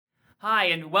Hi,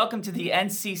 and welcome to the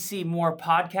NCC More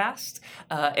podcast.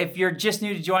 If you're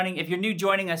new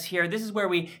joining us here, this is where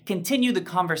we continue the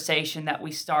conversation that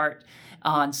we start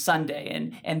on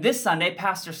Sunday. And this Sunday,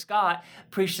 Pastor Scott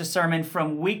preached a sermon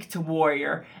from Weak to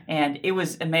Warrior, and it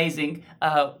was amazing,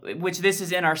 which this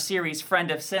is in our series,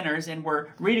 Friend of Sinners, and we're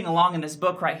reading along in this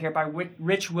book right here by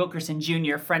Rich Wilkerson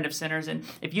Jr., Friend of Sinners, and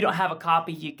if you don't have a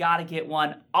copy, you got to get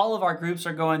one. All of our groups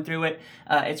are going through it.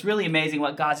 It's really amazing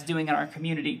what God's doing in our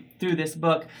community through this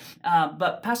book.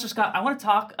 But Pastor Scott, I want to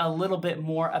talk a little bit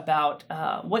more about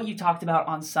what you talked about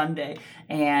on Sunday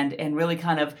and really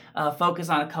kind of focus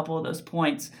on a couple of those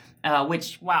points,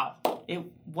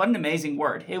 what an amazing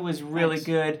word. It was really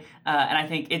good. And I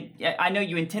think I know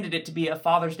you intended it to be a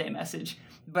Father's Day message,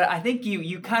 but I think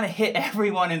you kind of hit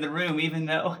everyone in the room, even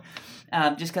though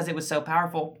just because it was so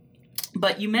powerful.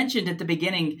 But you mentioned at the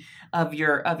beginning of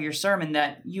your sermon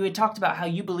that you had talked about how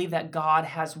you believe that God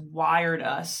has wired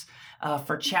us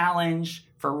for challenge,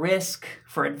 for risk,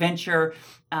 for adventure,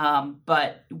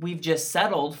 but we've just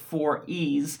settled for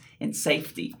ease and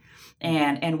safety.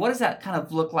 And what does that kind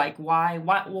of look like? Why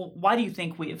do you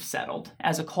think we have settled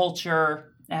as a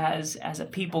culture, as a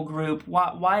people group?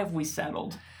 Why have we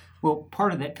settled? Well,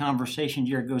 part of that conversation,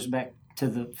 Jared, goes back to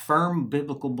the firm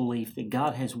biblical belief that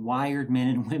God has wired men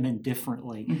and women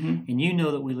differently. Mm-hmm. And you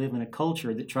know that we live in a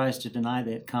culture that tries to deny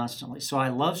that constantly. So I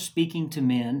love speaking to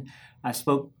men. I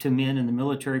spoke to men in the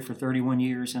military for 31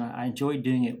 years, and I enjoy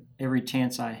doing it every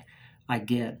chance I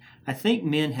get. I think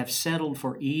men have settled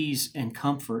for ease and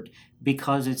comfort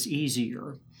because it's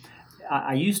easier.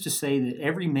 I used to say that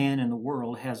every man in the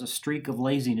world has a streak of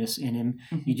laziness in him.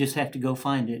 Mm-hmm. You just have to go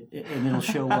find it, and it'll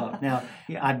show up. Now,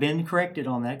 yeah. I've been corrected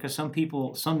on that because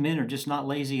some men are just not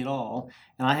lazy at all,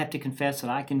 and I have to confess that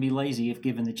I can be lazy if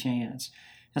given the chance.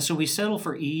 And so we settle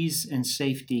for ease and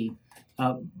safety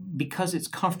because it's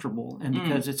comfortable and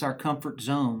because it's our comfort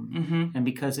zone, mm-hmm. and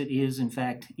because it is, in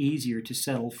fact, easier to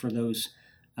settle for those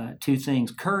two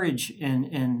things. Courage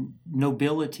and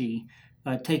nobility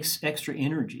takes extra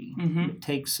energy. Mm-hmm. It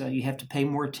takes you have to pay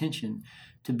more attention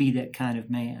to be that kind of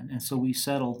man, and so we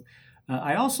settle.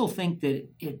 I also think that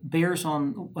it bears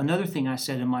on another thing I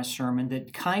said in my sermon,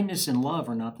 that kindness and love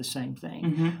are not the same thing.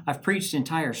 Mm-hmm. I've preached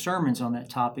entire sermons on that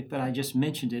topic, but I just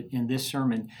mentioned it in this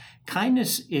sermon.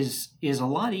 Kindness is a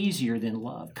lot easier than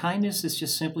love. Kindness is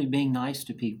just simply being nice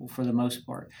to people for the most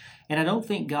part. And I don't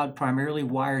think God primarily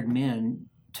wired men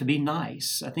to be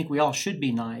nice. I think we all should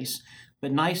be nice,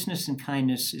 but niceness and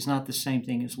kindness is not the same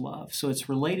thing as love. So it's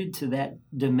related to that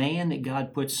demand that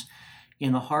God puts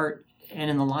in the heart and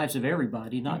in the lives of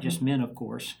everybody, not mm-hmm. just men, of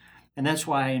course. And that's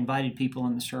why I invited people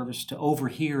in the service to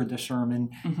overhear the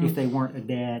sermon mm-hmm. if they weren't a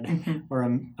dad mm-hmm. or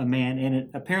a man. And it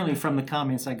apparently from the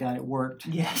comments I got, it worked.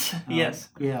 Yes, yes.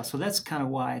 Yeah, so that's kind of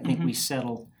why I think mm-hmm. we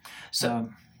settle. So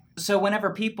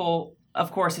whenever people,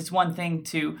 of course, it's one thing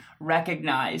to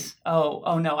recognize,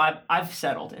 oh no, I've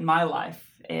settled in my life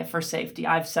for safety.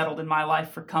 I've settled in my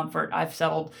life for comfort. I've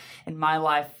settled in my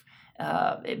life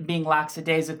being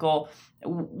lackadaisical.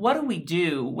 What do we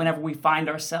do whenever we find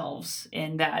ourselves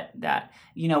in that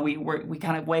we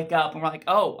kind of wake up and we're like,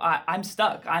 oh, I'm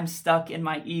stuck. I'm stuck in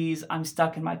my ease. I'm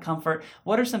stuck in my comfort.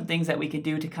 What are some things that we can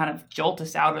do to kind of jolt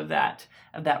us out of that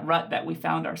rut that we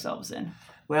found ourselves in?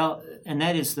 Well, and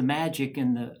that is the magic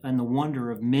and the wonder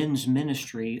of men's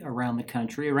ministry around the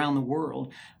country, around the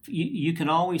world. You can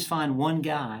always find one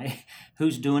guy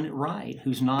who's doing it right,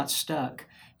 who's not stuck,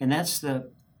 and that's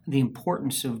the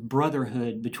importance of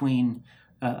brotherhood between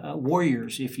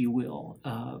warriors, if you will,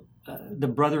 the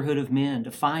brotherhood of men,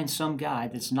 to find some guy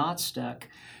that's not stuck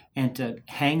and to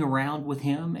hang around with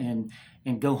him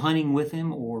and go hunting with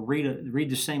him or read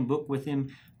the same book with him.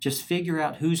 Just figure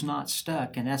out who's not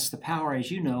stuck, and that's the power,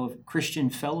 as you know, of Christian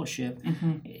fellowship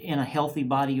mm-hmm. in a healthy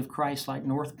body of Christ like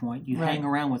North Point. You hang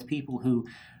around with people who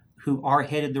are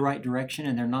headed the right direction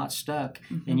and they're not stuck,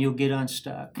 mm-hmm. and you'll get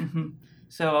unstuck. Mm-hmm.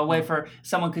 So a way for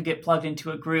someone could get plugged into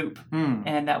a group,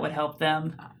 and that would help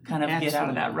them kind of Absolutely. Get out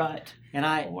of that rut. And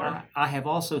I have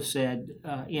also said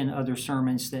in other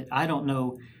sermons that I don't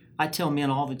know. I tell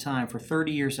men all the time, for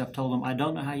 30 years I've told them, I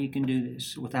don't know how you can do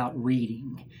this without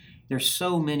reading. There's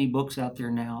so many books out there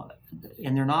now,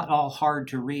 and they're not all hard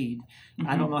to read. Mm-hmm.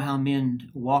 I don't know how men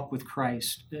walk with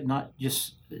Christ, not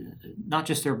just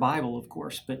their Bible, of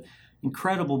course, but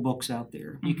incredible books out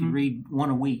there. You mm-hmm. could read one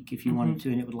a week if you mm-hmm. wanted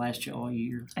to, and it would last you all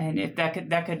year. And if that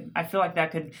could, I feel like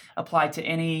that could apply to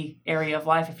any area of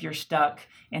life. If you're stuck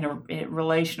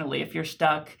relationally, if you're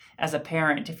stuck as a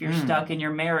parent, if you're stuck in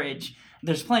your marriage,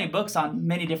 there's plenty of books on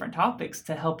many different topics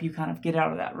to help you kind of get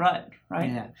out of that rut, right?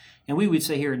 Yeah, and we would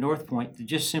say here at North Point that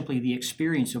just simply the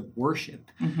experience of worship,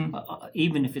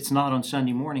 even if it's not on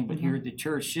Sunday morning, but here at the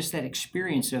church, just that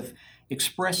experience of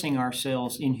expressing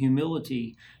ourselves in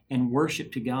humility and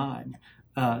worship to God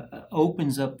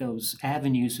opens up those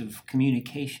avenues of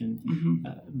communication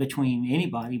between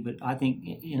anybody, but I think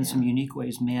in some unique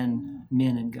ways, men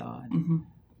and God,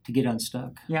 to get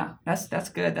unstuck. Yeah, that's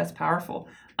good. That's powerful.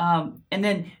 And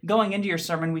then going into your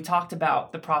sermon, we talked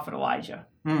about the prophet Elijah,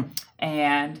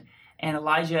 and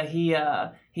Elijah he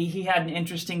had an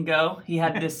interesting go. He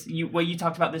had this you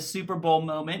talked about, this Super Bowl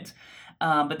moment.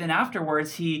 But then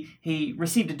afterwards, he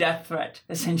received a death threat,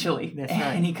 essentially. That's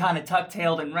right. And he kind of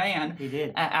tuck-tailed and ran. He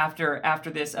did.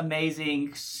 After this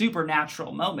amazing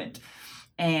supernatural moment.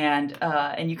 And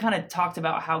you kind of talked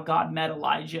about how God met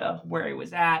Elijah where he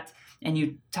was at. And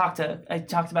I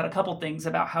talked about a couple things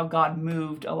about how God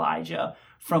moved Elijah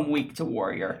from weak to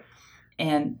warrior.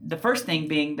 And the first thing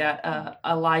being that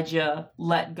Elijah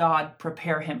let God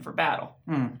prepare him for battle.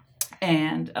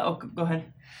 And, go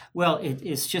ahead. Well,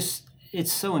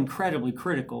 it's so incredibly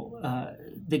critical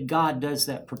that God does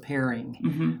that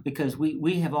preparing, because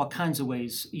we have all kinds of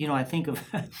ways. I think of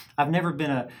I've never been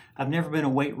a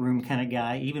weight room kind of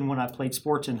guy. Even when I played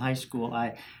sports in high school,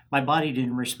 my body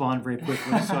didn't respond very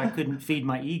quickly, so I couldn't feed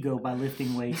my ego by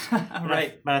lifting weights.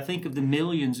 Right. But I think of the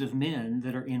millions of men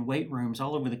that are in weight rooms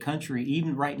all over the country.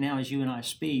 Even right now, as you and I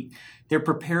speak, they're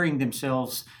preparing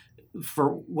themselves for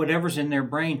whatever's in their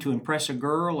brain to impress a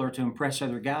girl or to impress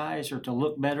other guys or to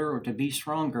look better or to be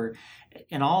stronger.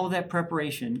 And all of that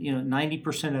preparation,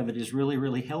 90% of it is really,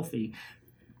 really healthy,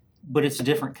 but it's a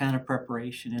different kind of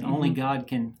preparation. And only God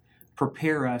can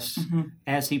prepare us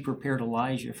as he prepared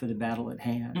Elijah for the battle at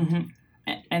hand.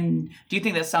 And do you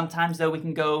think that sometimes, though, we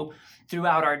can go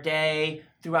throughout our day,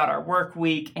 throughout our work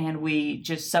week, and we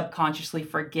just subconsciously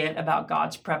forget about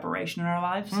God's preparation in our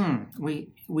lives?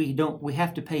 We don't. We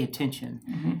have to pay attention,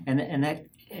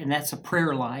 and that's a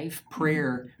prayer life,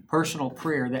 personal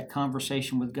prayer. That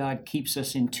conversation with God keeps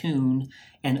us in tune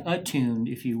and attuned,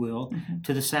 if you will,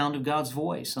 to the sound of God's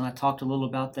voice. And I talked a little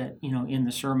about that, in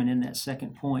the sermon in that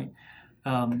second point.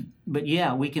 But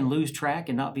yeah, we can lose track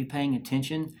and not be paying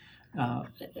attention.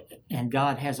 And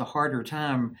God has a harder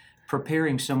time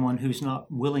preparing someone who's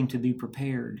not willing to be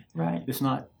prepared, right? Who's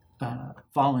not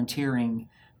volunteering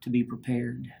to be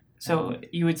prepared. So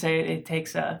you would say it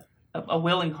takes a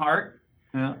willing heart,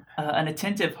 an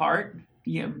attentive heart,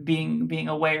 being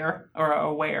aware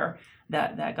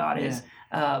that God is.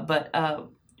 But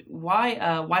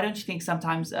why don't you think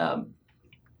sometimes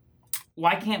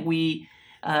why can't we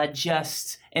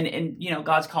just and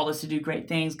God's called us to do great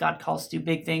things. God calls us to do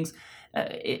big things.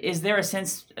 Is there a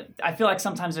sense? I feel like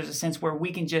sometimes there's a sense where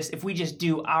we can if we just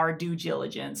do our due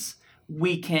diligence,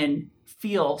 we can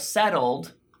feel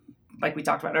settled, like we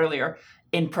talked about earlier,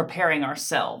 in preparing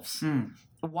ourselves.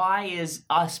 Why is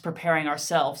us preparing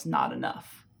ourselves not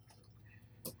enough?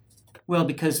 Well,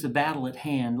 because the battle at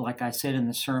hand, like I said in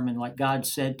the sermon, like God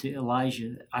said to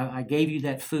Elijah, I gave you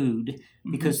that food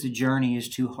because the journey is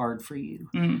too hard for you.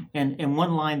 And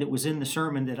one line that was in the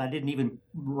sermon that I didn't even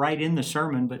write in the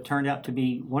sermon but turned out to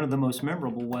be one of the most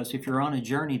memorable was, if you're on a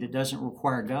journey that doesn't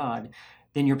require God,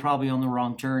 then you're probably on the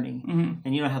wrong journey.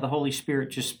 And you know how the Holy Spirit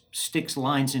just sticks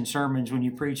lines in sermons when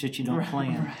you preach that you don't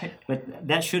plan. Right. But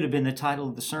that should have been the title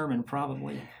of the sermon,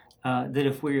 probably, that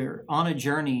if we're on a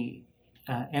journey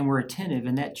and we're attentive,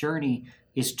 and that journey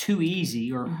is too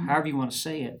easy, or however you want to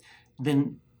say it,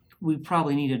 then we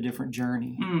probably need a different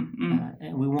journey.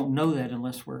 And we won't know that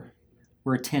unless we're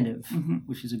attentive,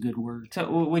 which is a good word.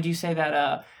 So would you say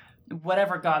that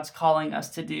whatever God's calling us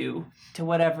to do, to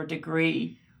whatever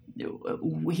degree,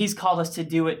 he's called us to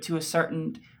do it to a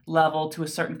certain level, to a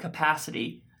certain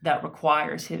capacity that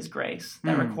requires his grace,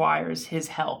 that requires his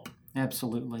help?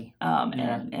 Absolutely.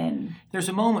 And there's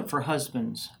a moment for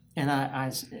husbands, and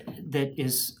I that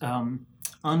is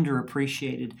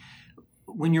underappreciated.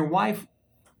 When your wife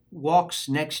walks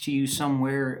next to you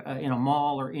somewhere in a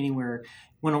mall or anywhere,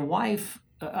 when a wife,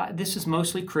 this is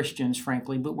mostly Christians,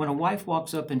 frankly, but when a wife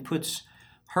walks up and puts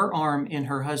her arm in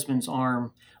her husband's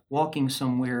arm, walking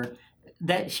somewhere,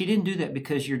 that she didn't do that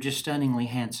because you're just stunningly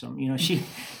handsome.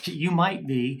 You might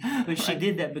be, but she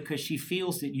did that because she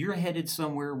feels that you're headed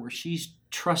somewhere where she's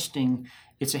trusting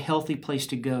it's a healthy place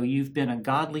to go. You've been a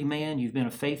godly man. You've been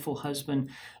a faithful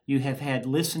husband. You have had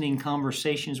listening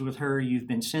conversations with her. You've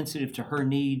been sensitive to her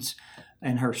needs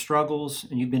and her struggles,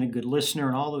 and you've been a good listener,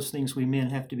 and all those things we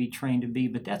men have to be trained to be.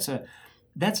 But that's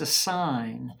a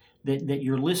sign that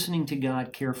you're listening to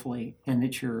God carefully, and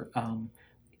that you're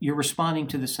responding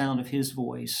to the sound of his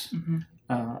voice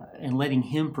and letting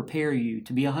Him prepare you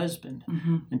to be a husband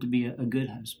and to be a good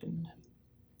husband.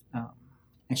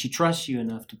 And she trusts you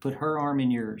enough to put her arm in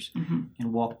yours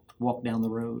and walk down the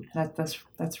road.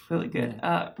 That's really good.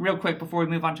 Real quick before we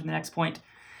move on to the next point,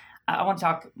 I want to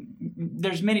talk.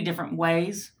 There's many different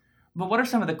ways, but what are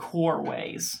some of the core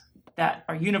ways that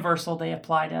are universal? They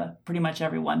apply to pretty much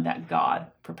everyone that God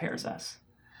prepares us.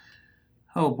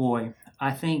 Oh boy,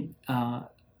 I think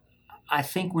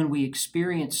when we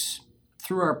experience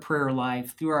through our prayer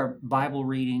life, through our Bible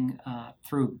reading,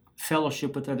 through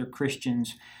fellowship with other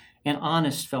Christians, and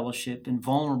honest fellowship and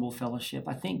vulnerable fellowship,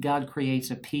 I think God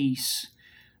creates a peace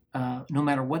no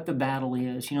matter what the battle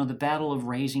is. The battle of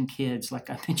raising kids, like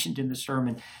I mentioned in the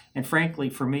sermon, and frankly,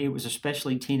 for me, it was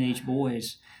especially teenage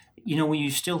boys. When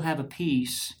you still have a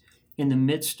peace in the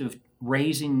midst of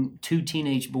raising 2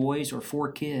 teenage boys or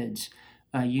 4 kids,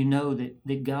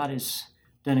 that God has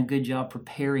done a good job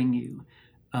preparing you.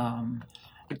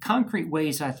 The concrete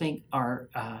ways, I think, are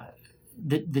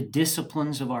the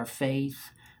disciplines of our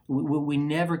faith. We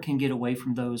never can get away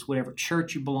from those, whatever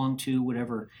church you belong to,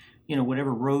 whatever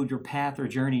road or path or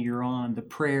journey you're on, the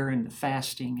prayer and the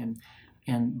fasting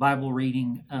and Bible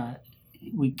reading.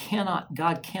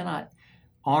 God cannot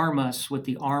arm us with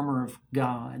the armor of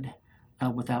God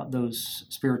without those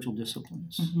spiritual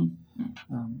disciplines.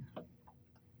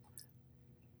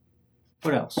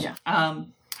 What else? Yeah.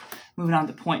 Moving on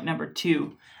to point number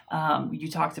 2,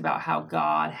 you talked about how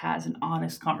God has an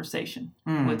honest conversation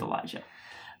with Elijah.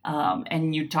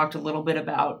 And you talked a little bit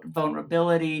about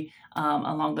vulnerability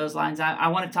along those lines. I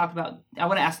want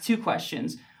to ask 2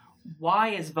 questions. Why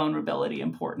is vulnerability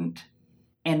important?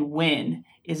 And when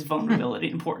is vulnerability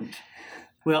important?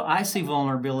 Well, I see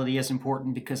vulnerability as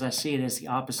important because I see it as the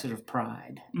opposite of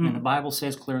pride. And the Bible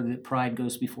says clearly that pride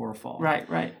goes before a fall.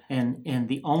 Right. And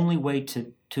the only way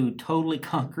to totally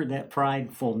conquer that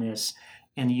pridefulness,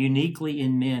 and uniquely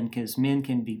in men, because men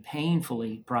can be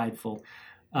painfully prideful,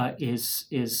 is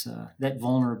that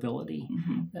vulnerability.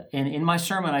 And in my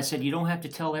sermon, I said, you don't have to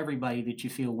tell everybody that you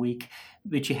feel weak,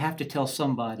 but you have to tell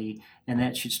somebody, and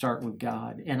that should start with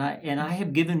God. And I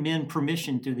have given men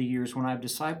permission through the years when I've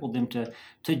discipled them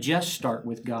to just start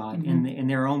with God in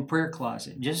their own prayer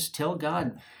closet. Just tell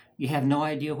God you have no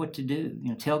idea what to do.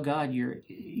 Tell God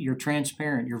you're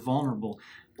transparent, you're vulnerable.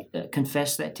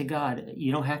 Confess that to God.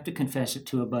 You don't have to confess it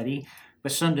to a buddy.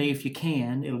 But someday, if you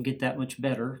can, it'll get that much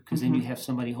better, because then you have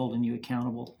somebody holding you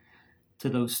accountable to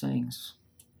those things.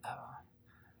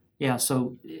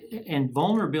 And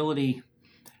vulnerability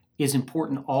is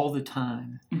important all the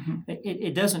time.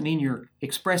 It doesn't mean you're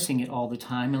expressing it all the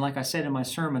time. And like I said in my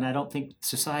sermon, I don't think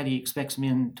society expects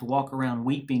men to walk around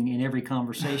weeping in every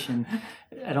conversation.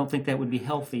 I don't think that would be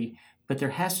healthy. But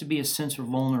there has to be a sense of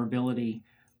vulnerability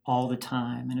all the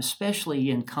time, and especially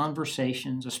in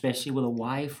conversations, especially with a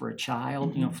wife or a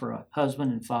child, for a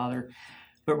husband and father.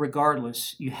 But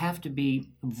regardless, you have to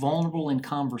be vulnerable in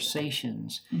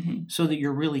conversations so that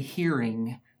you're really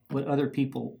hearing what other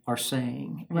people are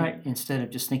saying, right? Instead of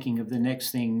just thinking of the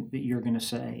next thing that you're going to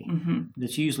say.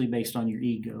 That's usually based on your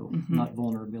ego, not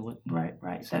vulnerability.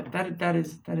 Right. So, that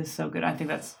is so good. I think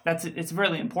it's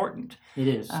really important. It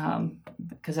is,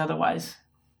 because otherwise,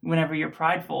 whenever you're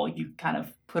prideful, you kind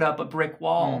of put up a brick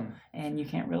wall, and you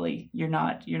can't really. You're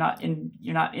not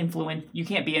influenced. You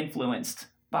can't be influenced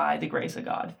by the grace of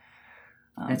God.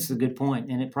 That's a good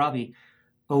point, and it probably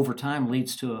over time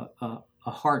leads to a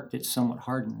heart that's somewhat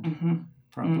hardened.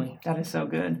 Probably. That is so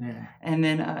good. Yeah. And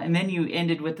then you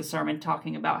ended with the sermon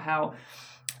talking about how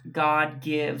God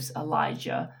gives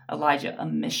Elijah a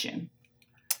mission.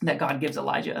 That God gives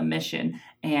Elijah a mission,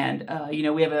 and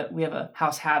we have a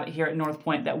house habit here at North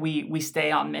Point that we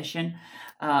stay on mission,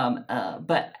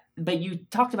 but you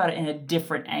talked about it in a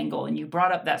different angle, and you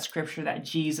brought up that scripture that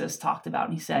Jesus talked about,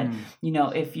 and he said,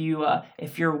 if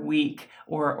you're weak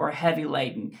or heavy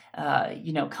laden,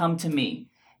 come to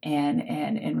me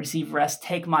and receive rest.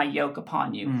 Take my yoke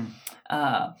upon you.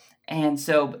 And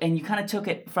you kind of took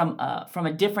it from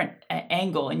a different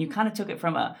angle, and you kind of took it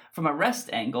from a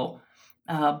rest angle.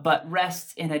 But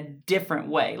rest in a different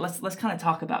way. Let's kind of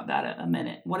talk about that a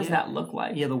minute. What does that look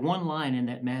like? Yeah, the one line in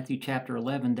that Matthew chapter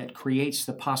 11 that creates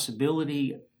the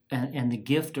possibility and the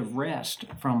gift of rest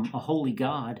from a holy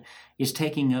God is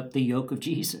taking up the yoke of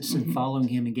Jesus and following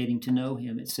him and getting to know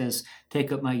him. It says,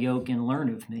 take up my yoke and learn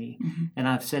of me. And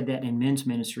I've said that in men's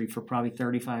ministry for probably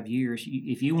 35 years.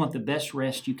 If you want the best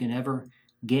rest you can ever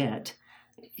get,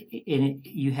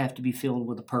 you have to be filled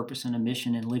with a purpose and a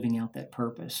mission and living out that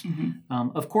purpose.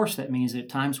 Of course, that means that at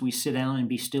times we sit down and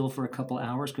be still for a couple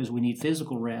hours because we need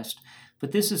physical rest.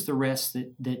 But this is the rest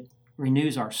that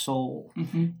renews our soul.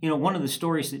 You know, one of the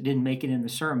stories that didn't make it in the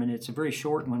sermon, it's a very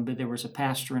short one, but there was a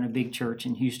pastor in a big church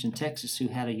in Houston, Texas, who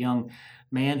had a young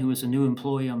man who was a new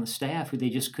employee on the staff who they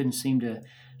just couldn't seem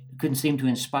to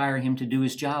inspire him to do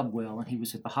his job well. And he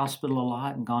was at the hospital a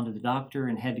lot and gone to the doctor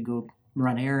and had to go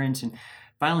run errands. And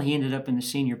finally, he ended up in the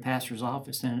senior pastor's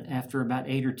office. And after about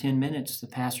 8 or 10 minutes, the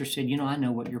pastor said, you know, I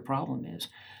know what your problem is.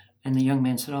 And the young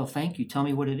man said, oh, thank you. Tell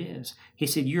me what it is. He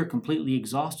said, you're completely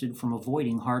exhausted from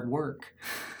avoiding hard work.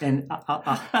 And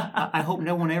I hope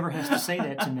no one ever has to say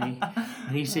that to me.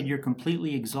 And he said, you're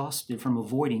completely exhausted from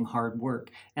avoiding hard work.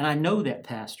 And I know that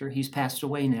pastor. He's passed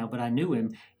away now, but I knew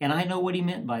him. And I know what he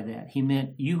meant by that. He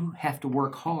meant you have to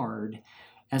work hard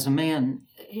as a man,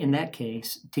 in that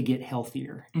case, to get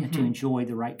healthier and to enjoy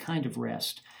the right kind of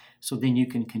rest. So then you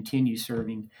can continue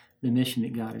serving the mission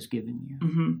that God has given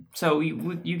you. So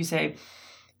you can say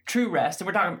true rest. And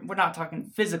we're not talking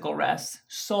physical rest,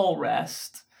 soul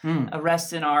rest, a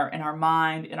rest in our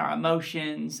mind, in our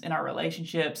emotions, in our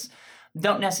relationships.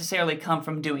 Don't necessarily come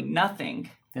from doing nothing.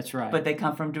 That's right. But they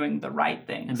come from doing the right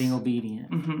things and being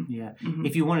obedient. Yeah.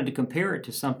 If you wanted to compare it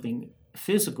to something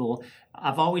physical,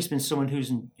 I've always been someone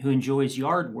who enjoys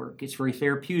yard work. It's very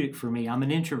therapeutic for me. I'm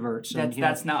an introvert, so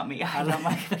that's not me. I don't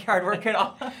like yard work at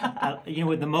all.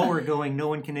 With the mower going, no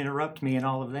one can interrupt me and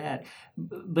all of that.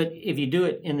 But if you do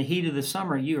it in the heat of the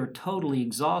summer, you are totally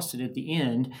exhausted at the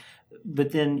end.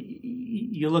 But then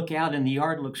you look out and the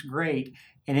yard looks great,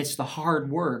 and it's the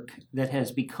hard work that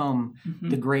has become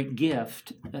the great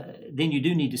gift. Then you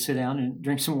do need to sit down and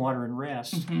drink some water and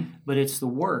rest. But it's the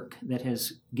work that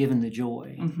has given the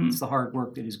joy. It's the hard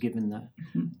work that has given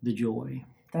the joy.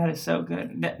 That is so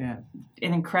good. An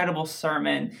incredible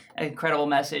sermon, an incredible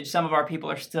message. Some of our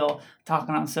people are still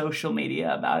talking on social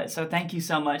media about it. So thank you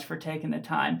so much for taking the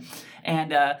time.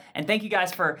 And thank you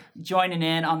guys for joining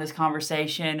in on this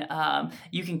conversation.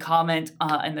 You can comment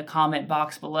in the comment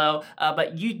box below.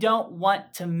 But you don't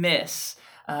want to miss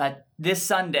this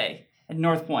Sunday at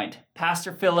North Point.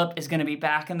 Pastor Philip is going to be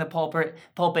back in the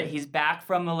pulpit. He's back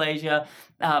from Malaysia.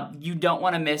 You don't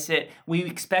want to miss it. We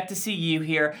expect to see you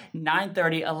here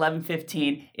 9:30,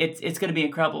 11:15. It's going to be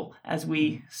incredible as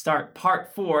we start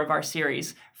part 4 of our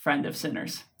series, Friend of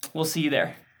Sinners. We'll see you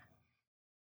there.